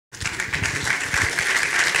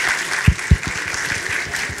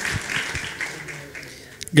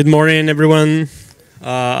Good morning, everyone.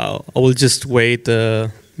 I will just wait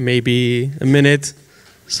maybe a minute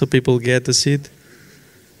so people get a seat.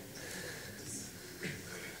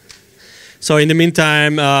 So in the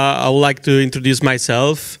meantime, I would like to introduce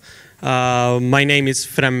myself. My name is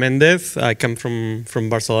Fran Mendez. I come from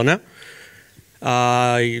Barcelona.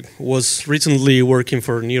 I was recently working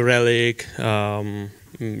for New Relic. Some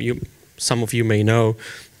of you may know.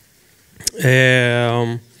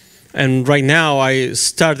 And right now, I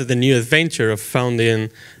started a new adventure of founding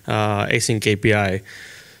AsyncAPI.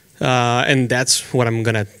 And that's what I'm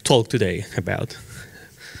going to talk today about.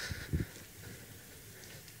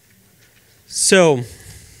 So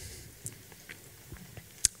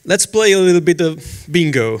let's play a little bit of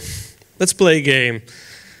bingo. Let's play a game.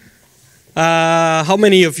 How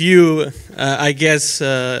many of you,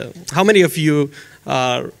 how many of you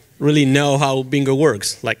really know how bingo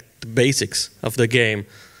works, like the basics of the game?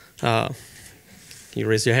 You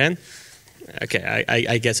raise your hand? Okay,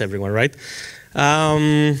 I guess everyone, right?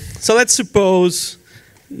 So let's suppose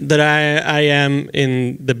that I am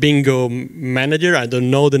in the bingo manager. I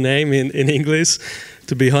don't know the name in English,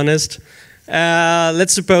 to be honest.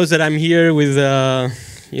 Let's suppose that I'm here with,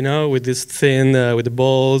 with this thing, with the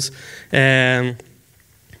balls, and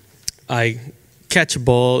I catch a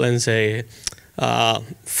ball and say,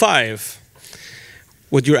 5.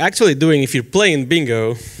 What you're actually doing, if you're playing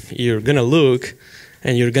bingo, you're going to look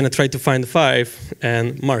and you're going to try to find 5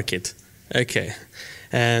 and mark it. Okay.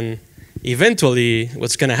 And eventually,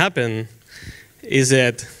 what's going to happen is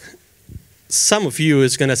that some of you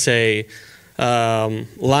is going to say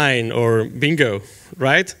line or bingo,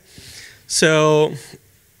 right? So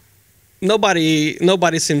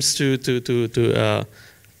nobody seems to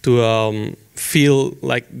feel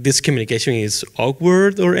like this communication is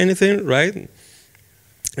awkward or anything, right?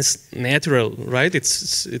 It's natural, right?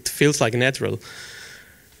 It feels like natural.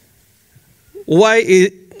 Why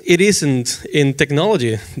it isn't in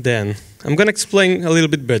technology then? I'm going to explain a little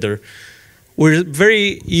bit better. We're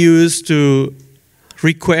very used to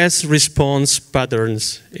request-response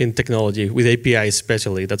patterns in technology, with APIs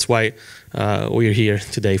especially. That's why we're here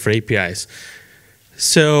today for APIs.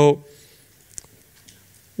 So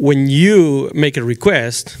when you make a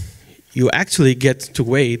request, you actually get to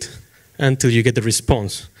wait until you get the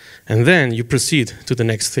response, and then you proceed to the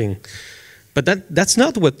next thing. But that's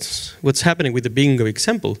not what's happening with the bingo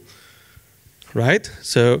example, right?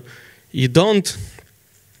 So I don't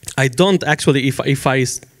actually, if I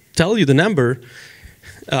tell you the number,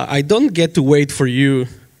 I don't get to wait for you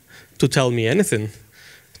to tell me anything,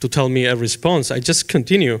 to tell me a response. I just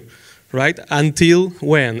continue, right? Until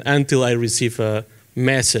when? Until I receive a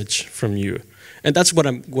message from you. And that's what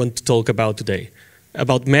I'm going to talk about today,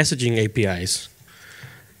 about messaging APIs.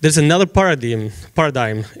 There's another paradigm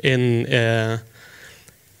in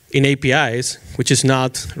APIs, which is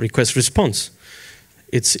not request-response.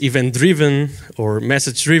 It's event-driven or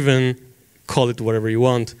message-driven. Call it whatever you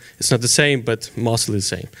want. It's not the same, but mostly the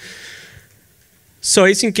same. So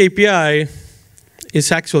AsyncAPI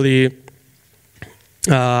is actually,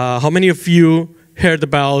 how many of you heard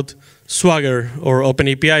about Swagger or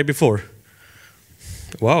OpenAPI before?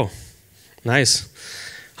 Wow, nice.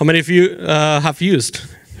 How many of you have used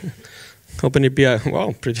OpenAPI?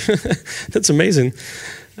 Wow, that's amazing.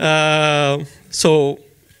 So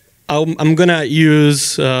I'm gonna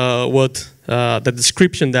use the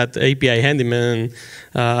description that API Handyman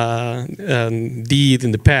did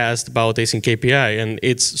in the past about AsyncAPI, and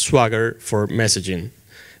it's Swagger for messaging.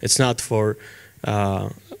 It's not for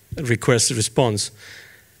request response.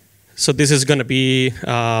 So this is gonna be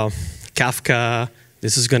Kafka.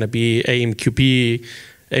 This is gonna be AMQP,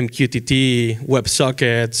 MQTT,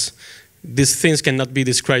 WebSockets. These things cannot be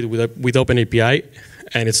described with OpenAPI,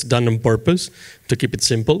 and it's done on purpose to keep it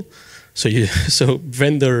simple. So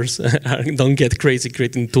vendors don't get crazy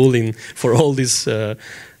creating tooling for all these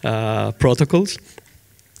protocols.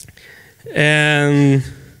 And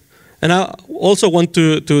I also want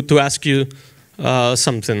to ask you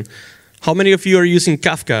something. How many of you are using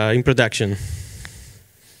Kafka in production?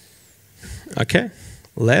 Okay,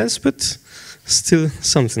 less, but still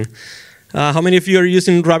something. How many of you are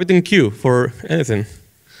using RabbitMQ for anything?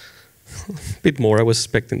 A bit more, I was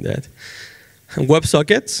expecting that. And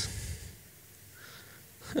WebSockets?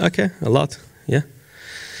 Okay, a lot, yeah.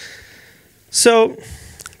 So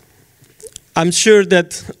I'm sure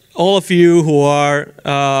that all of you who are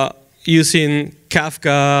using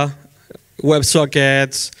Kafka,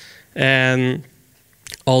 WebSockets, and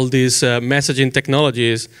all these messaging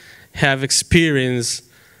technologies have experienced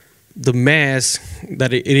the mess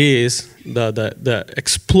that it is, the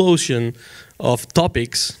explosion of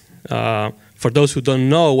topics For those who don't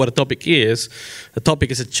know what a topic is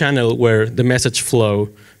a channel where the message flow.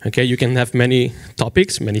 Okay, you can have many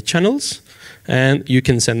topics, many channels, and you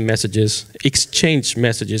can send messages, exchange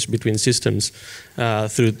messages between systems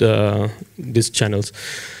through these channels.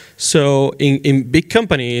 So in big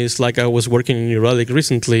companies, like I was working in New Relic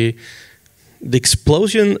recently, the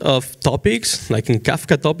explosion of topics, like in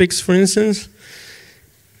Kafka topics, for instance,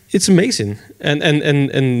 it's amazing.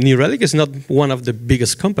 And New Relic is not one of the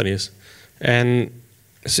biggest companies. And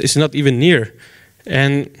it's not even near.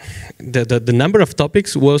 And the number of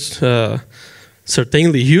topics was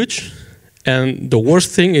certainly huge. And the worst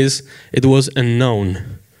thing is it was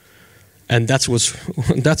unknown. And that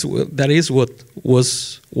is what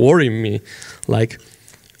was worrying me. Like,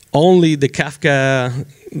 only the Kafka,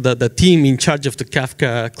 the team in charge of the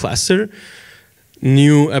Kafka cluster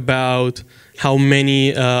knew about how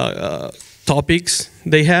many topics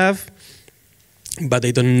they have, but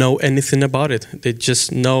they don't know anything about it. They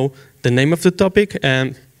just know the name of the topic,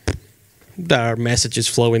 and there are messages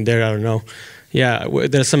flowing there, I don't know. Yeah,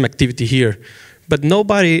 there's some activity here. But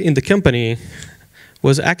nobody in the company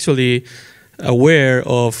was actually aware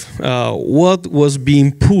of what was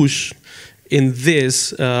being pushed in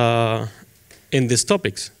these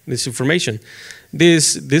topics, this information.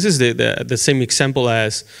 This is the same example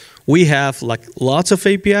as we have like lots of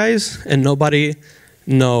APIs and nobody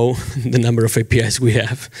know the number of APIs we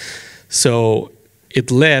have. So it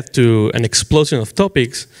led to an explosion of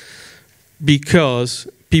topics because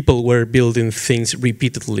people were building things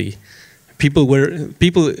repeatedly. People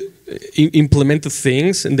implemented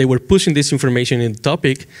things and they were pushing this information in the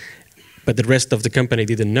topic, but the rest of the company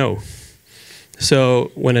didn't know.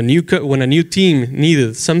 So when a new team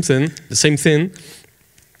needed something, the same thing,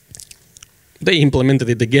 they implemented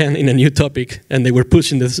it again in a new topic, and they were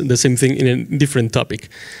pushing the same thing in a different topic.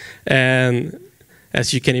 And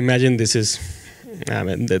as you can imagine, this is,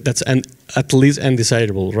 that's at least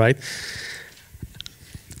undesirable, right?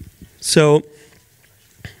 So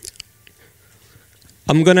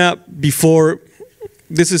I'm gonna,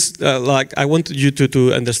 this is like, I want you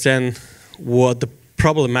to understand what the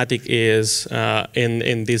problematic is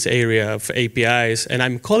in this area of APIs, and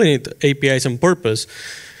I'm calling it APIs on purpose,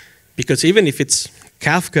 because even if it's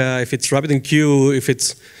Kafka, if it's RabbitMQ, if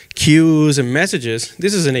it's queues and messages,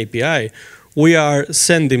 this is an API. We are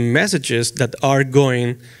sending messages that are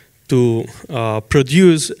going to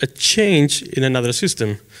produce a change in another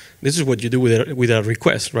system. This is what you do with a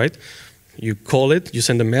request, right? You call it, you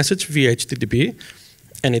send a message via HTTP,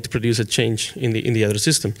 and it produces a change in the other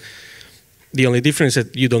system. The only difference is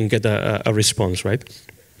that you don't get a response, right?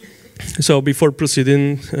 So before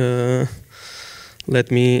proceeding,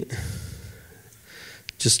 let me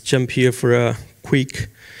just jump here for a quick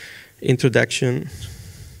introduction.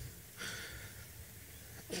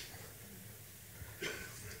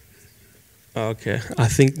 Okay, I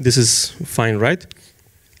think this is fine, right?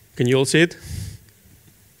 Can you all see it?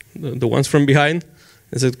 The ones from behind?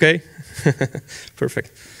 Is it okay?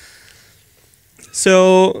 Perfect.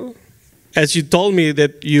 So, as you told me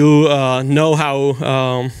that you know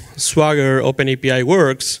how Swagger OpenAPI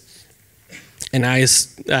works, and I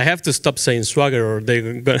have to stop saying Swagger, or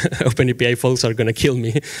OpenAPI folks are going to kill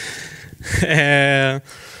me.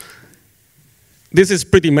 This is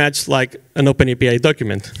pretty much like an OpenAPI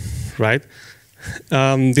document, right?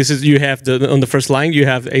 This is, you have on the first line, you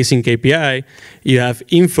have AsyncAPI, you have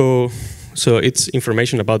info, so it's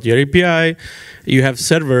information about your API. You have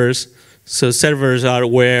servers, so servers are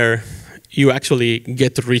where you actually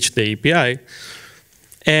get to reach the API.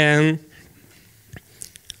 And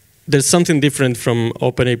there's something different from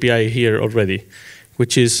OpenAPI here already,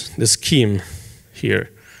 which is the scheme here.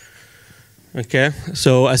 Okay,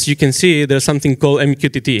 so as you can see, there's something called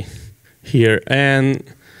MQTT here, and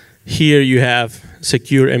here you have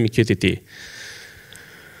secure MQTT.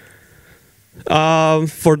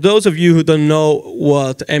 For those of you who don't know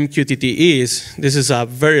what MQTT is, this is a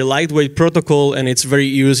very lightweight protocol, and it's very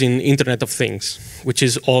used in Internet of Things, which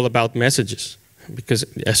is all about messages. Because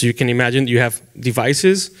as you can imagine, you have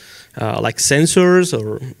devices like sensors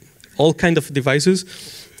or all kind of devices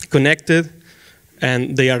connected,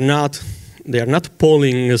 and they are not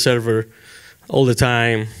polling a server all the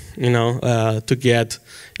time, to get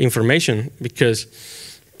information, because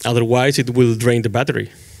otherwise it will drain the battery,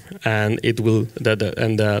 and it will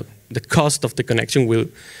the cost of the connection will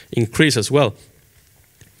increase as well.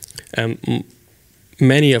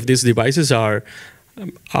 Many of these devices are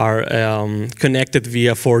connected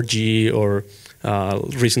via 4G or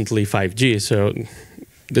recently 5G, so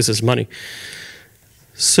this is money.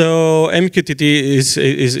 So MQTT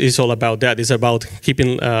is all about that. It's about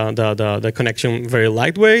keeping the connection very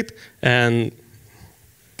lightweight, and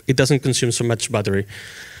it doesn't consume so much battery.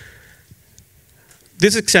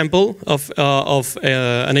 This example of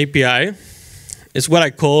an API is what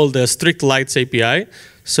I call the strict lights API.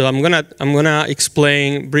 So I'm gonna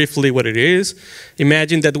explain briefly what it is.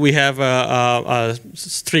 Imagine that we have a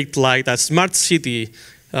strict light, a smart city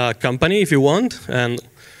company, if you want, and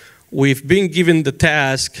we've been given the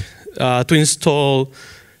task to install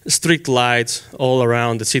street lights all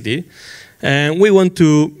around the city, and we want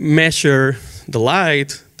to measure the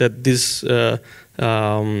light that these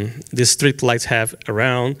street lights have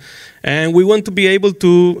around, and we want to be able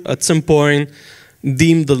to, at some point,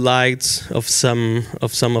 dim the lights of some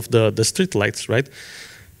of the street lights, right?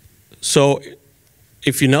 So,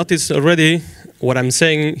 if you notice already, what I'm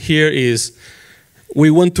saying here is we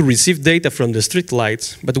want to receive data from the street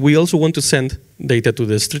lights, but we also want to send data to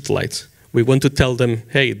the street lights. We want to tell them,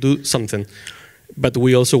 hey, do something. But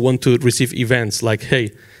we also want to receive events like,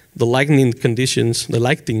 hey, the lighting conditions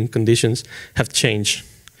have changed.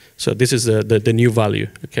 So this is the new value,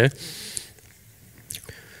 okay?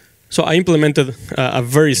 So I implemented a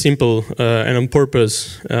very simple and on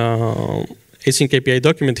purpose AsyncAPI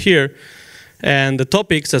document here. And the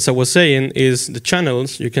topics, as I was saying, is the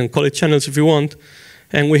channels. You can call it channels if you want.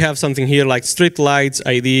 And we have something here like street lights,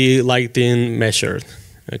 ID, lighting, measured,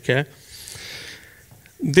 okay?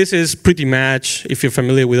 This is pretty much, if you're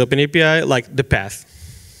familiar with OpenAPI, like the path.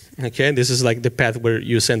 Okay, this is like the path where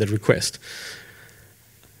you send a request.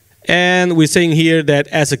 And we're saying here that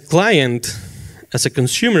as a client, as a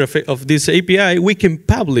consumer of this API, we can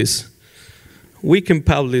publish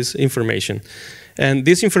information. And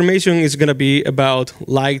this information is going to be about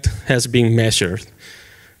light has been measured.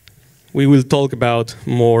 We will talk about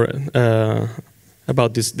more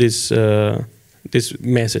about this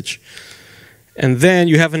message. And then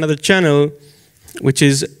you have another channel, which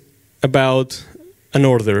is about an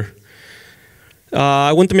order.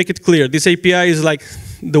 I want to make it clear. This API is like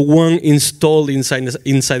the one installed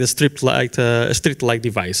inside a street light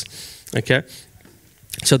device. Okay,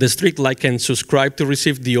 so the street light can subscribe to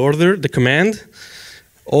receive the order, the command,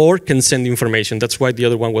 or can send information. That's why the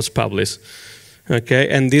other one was published. Okay,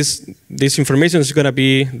 and this information is going to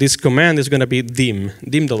be, this command is going to be dim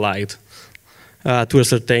the light to a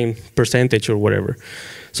certain percentage or whatever.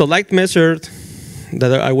 So light measured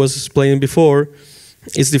that I was explaining before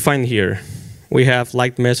is defined here. We have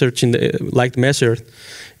light measured in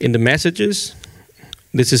the messages.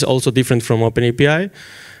 This is also different from OpenAPI.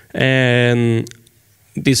 And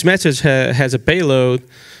this message has a payload,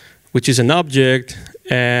 which is an object,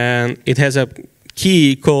 and it has a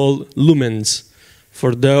key called lumens.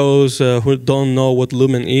 For those who don't know what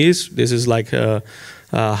lumen is, this is like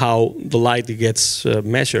how the light gets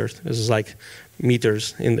measured. This is like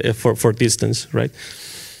meters for distance, right?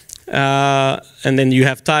 And then you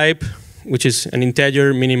have type, which is an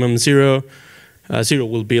integer, minimum 0. 0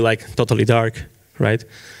 will be like totally dark, right?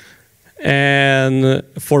 And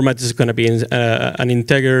format is going to be an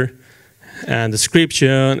integer, and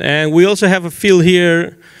description. And we also have a field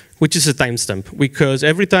here, which is a timestamp, because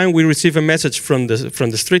every time we receive a message from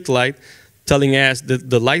the street light telling us that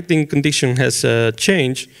the lighting condition has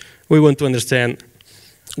changed, we want to understand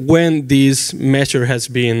when this measure has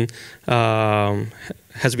been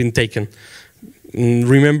taken.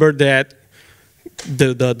 Remember that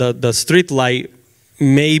the street light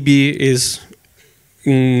maybe is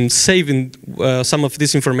saving some of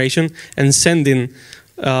this information and sending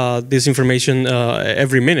this information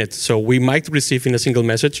every minute. So we might receive in a single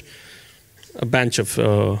message a bunch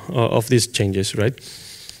of these changes, right?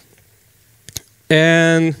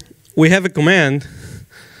 And we have a command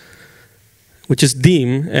which is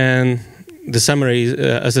dim, and the summary,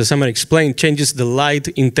 as the summary explained, changes the light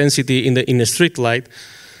intensity in a street light.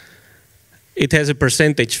 It has a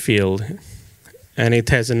percentage field, and it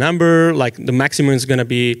has a number, like the maximum is going to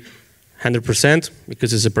be 100%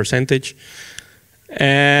 because it's a percentage,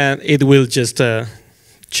 and it will just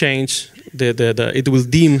change it will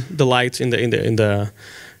dim the lights in the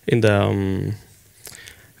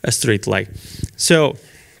a street light. So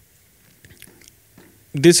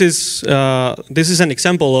this is an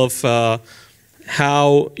example of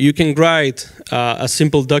how you can write a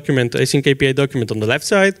simple document, AsyncAPI document on the left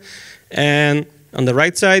side, and on the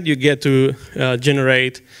right side you get to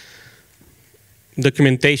generate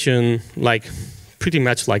documentation like pretty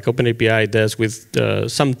much like OpenAPI does with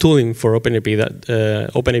some tooling for OpenAPI that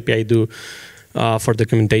OpenAPI do for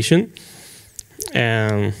documentation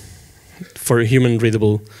and for human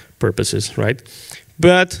readable purposes, right?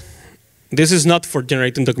 But this is not for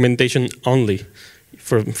generating documentation only.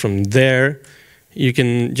 From there, you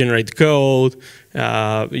can generate code.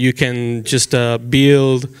 You can just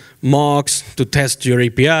build mocks to test your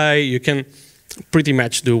API. You can pretty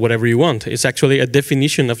much do whatever you want. It's actually a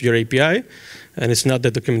definition of your API, and it's not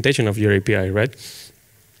the documentation of your API, right?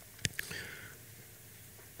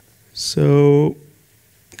 So,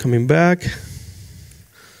 coming back.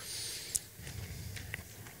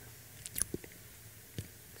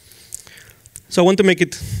 So I want to make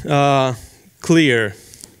it clear.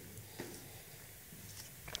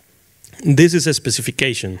 This is a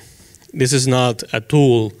specification. This is not a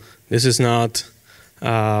tool. This is not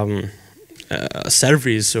a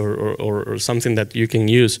service or something that you can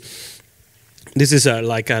use. This is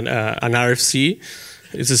like an RFC.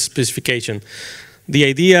 It's a specification. The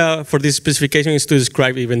idea for this specification is to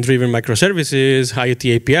describe event-driven microservices,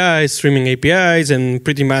 IoT APIs, streaming APIs, and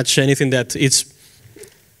pretty much anything that it's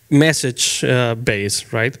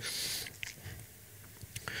message-based, right?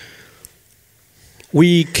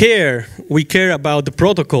 We care about the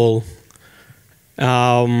protocol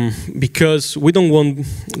because we don't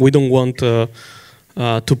want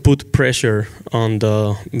to put pressure on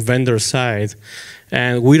the vendor side,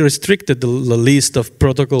 and we restricted the list of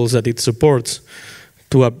protocols that it supports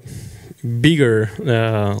to a bigger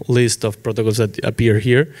list of protocols that appear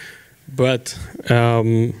here, but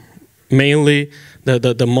mainly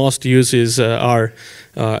the most uses are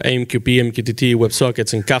AMQP, MQTT,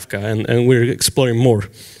 WebSockets, and Kafka, and we're exploring more.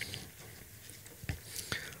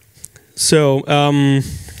 So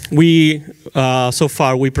so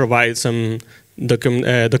far we provide some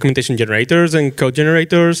documentation generators and code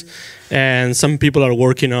generators, and some people are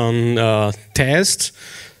working on tests.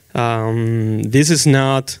 This is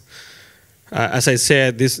not, as I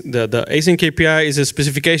said, the AsyncAPI is a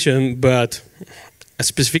specification, but a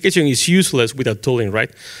specification is useless without tooling,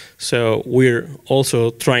 right? So we're also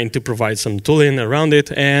trying to provide some tooling around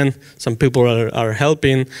it, and some people are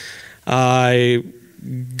helping. I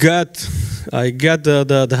got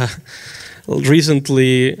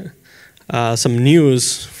recently some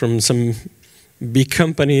news from some big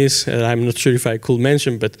companies. I'm not sure if I could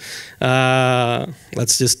mention, but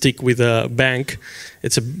let's just stick with a bank.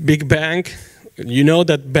 It's a big bank. You know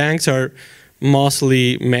that banks are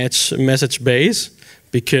mostly message-based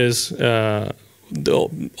because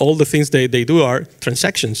all the things they do are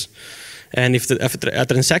transactions. And if a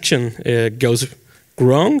transaction goes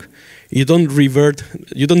wrong, you don't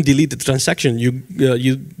delete the transaction.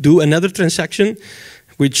 You do another transaction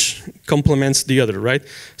which complements the other, right?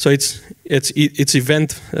 So it's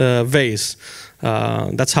event based.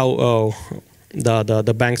 That's how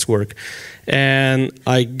the banks work. And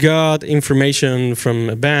I got information from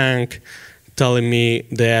a bank telling me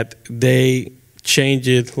that they changed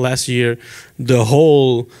it last year, the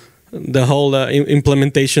whole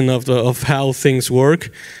implementation of how things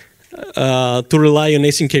work to rely on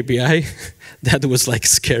AsyncAPI. That was like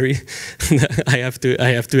scary. I have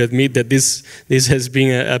to admit that this has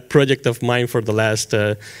been a project of mine for the last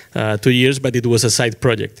 2 years, but it was a side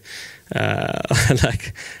project.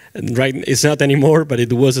 Right, it's not anymore, but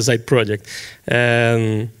it was a side project.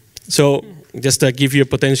 So just to give you a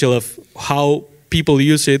potential of how people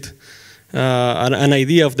use it, an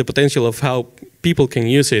idea of the potential of how people can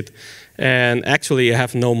use it. And actually, I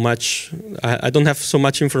don't have so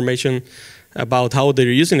much information about how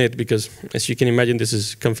they're using it because, as you can imagine, this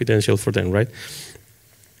is confidential for them, right?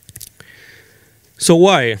 So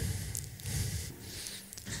why?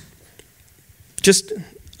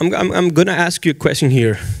 I'm going to ask you a question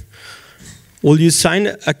here. Will you sign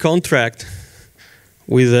a contract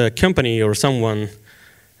with a company or someone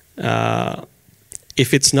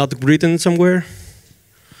if it's not written somewhere?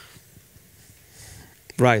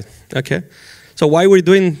 Right, okay. So why we're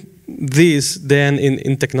doing this then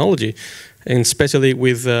in technology, and especially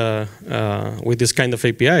with this kind of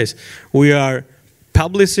APIs? We are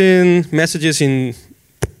publishing messages in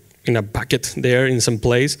a bucket there in some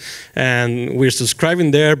place, and we're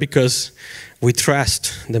subscribing there because we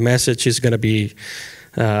trust the message is going to be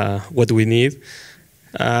what we need.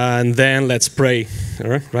 And then let's pray,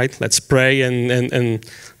 right? Let's pray and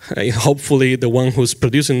hopefully the one who's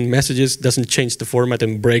producing messages doesn't change the format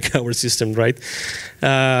and break our system, right?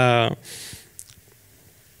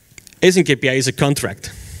 AsyncAPI is a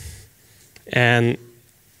contract. And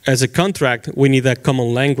as a contract, we need a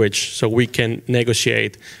common language so we can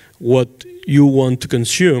negotiate what you want to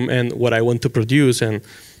consume and what I want to produce, and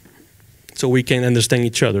so we can understand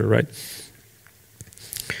each other, right?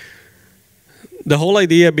 The whole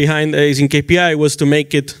idea behind AsyncAPI was to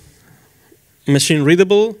make it machine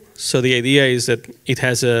readable. So the idea is that it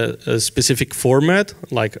has a specific format,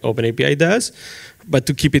 like OpenAPI does, but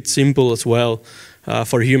to keep it simple as well.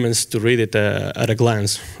 for humans to read it at a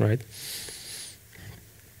glance, right?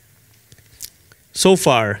 So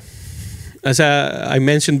far, as I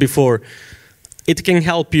mentioned before, it can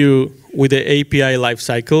help you with the API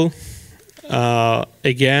lifecycle.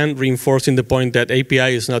 Again, reinforcing the point that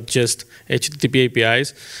API is not just HTTP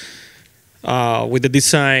APIs. With the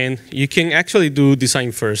design, you can actually do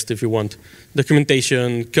design first if you want.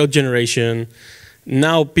 Documentation, code generation.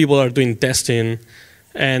 Now people are doing testing,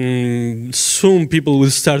 and soon people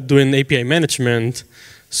will start doing API management.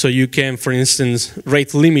 So you can, for instance,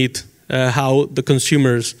 rate limit how the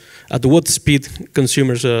consumers, at what speed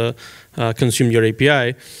consumers consume your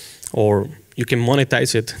API, or you can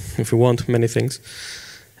monetize it if you want, many things,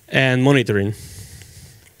 and monitoring.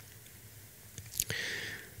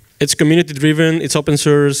 It's community driven, it's open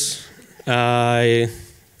source. I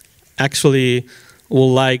actually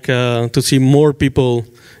would like to see more people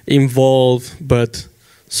involved, but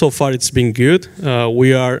so far it's been good.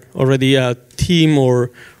 We are already a team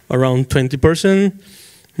or around 20%,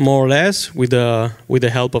 more or less, with the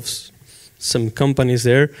help of some companies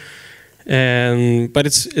there. But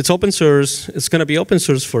it's open source. It's going to be open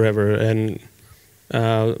source forever, and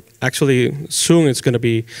actually soon it's going to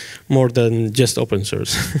be more than just open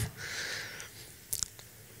source.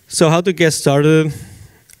 So how to get started?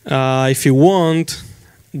 If you want,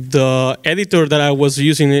 the editor that I was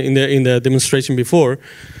using in the demonstration before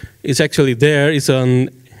is actually there. It's on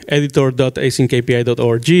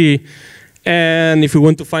editor.asyncapi.org. And if you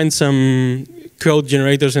want to find some code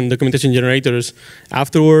generators and documentation generators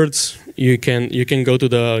afterwards, you can go to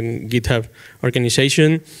the GitHub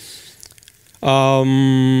organization.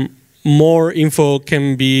 More info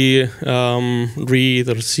can be read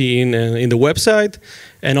or seen in the website,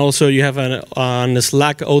 and also you have a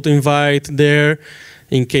Slack auto invite there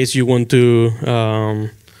in case you want to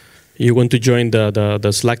join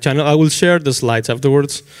the Slack channel. I will share the slides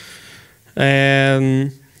afterwards,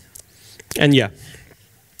 and yeah.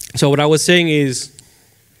 So what I was saying is,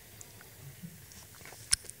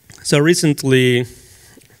 so recently,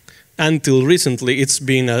 until recently, it's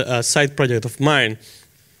been a side project of mine.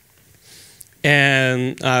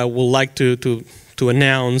 And I would like to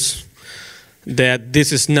announce that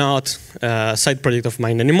this is not a side project of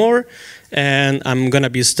mine anymore. And I'm going to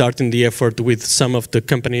be starting the effort with some of the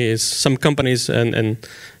companies, and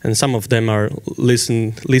some of them are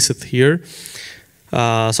listed here.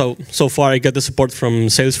 So far, I got the support from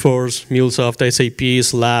Salesforce, MuleSoft, SAP,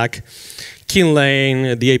 Slack,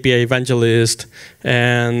 Kinlane, the API Evangelist,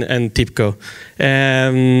 and TIBCO.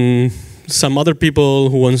 And some other people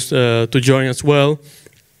who wants to join as well.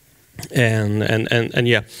 And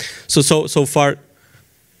yeah. So far,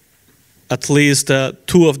 at least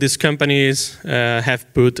 2 of these companies have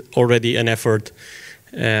put already an effort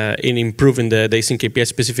in improving the AsyncAPI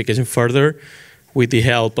specification further, with the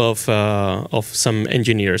help of some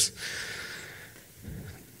engineers.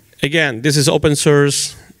 Again, this is open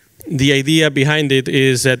source. The idea behind it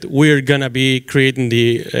is that we're going to be creating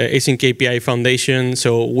the AsyncAPI Foundation,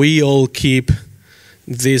 so we all keep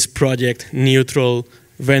this project neutral,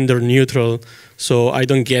 vendor neutral, so I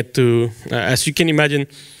don't get to, as you can imagine,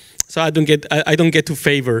 so I don't get to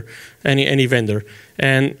favor any vendor.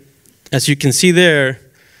 And as you can see there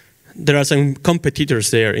are some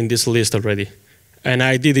competitors there in this list already. And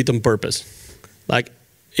I did it on purpose. Like,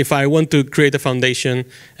 if I want to create a foundation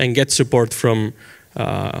and get support from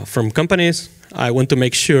companies, I want to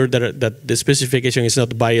make sure that the specification is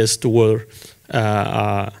not biased toward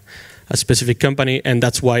a specific company, and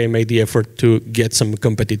that's why I made the effort to get some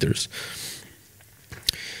competitors.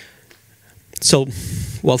 So,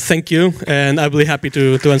 well, thank you, and I'll be happy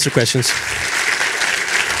to answer questions.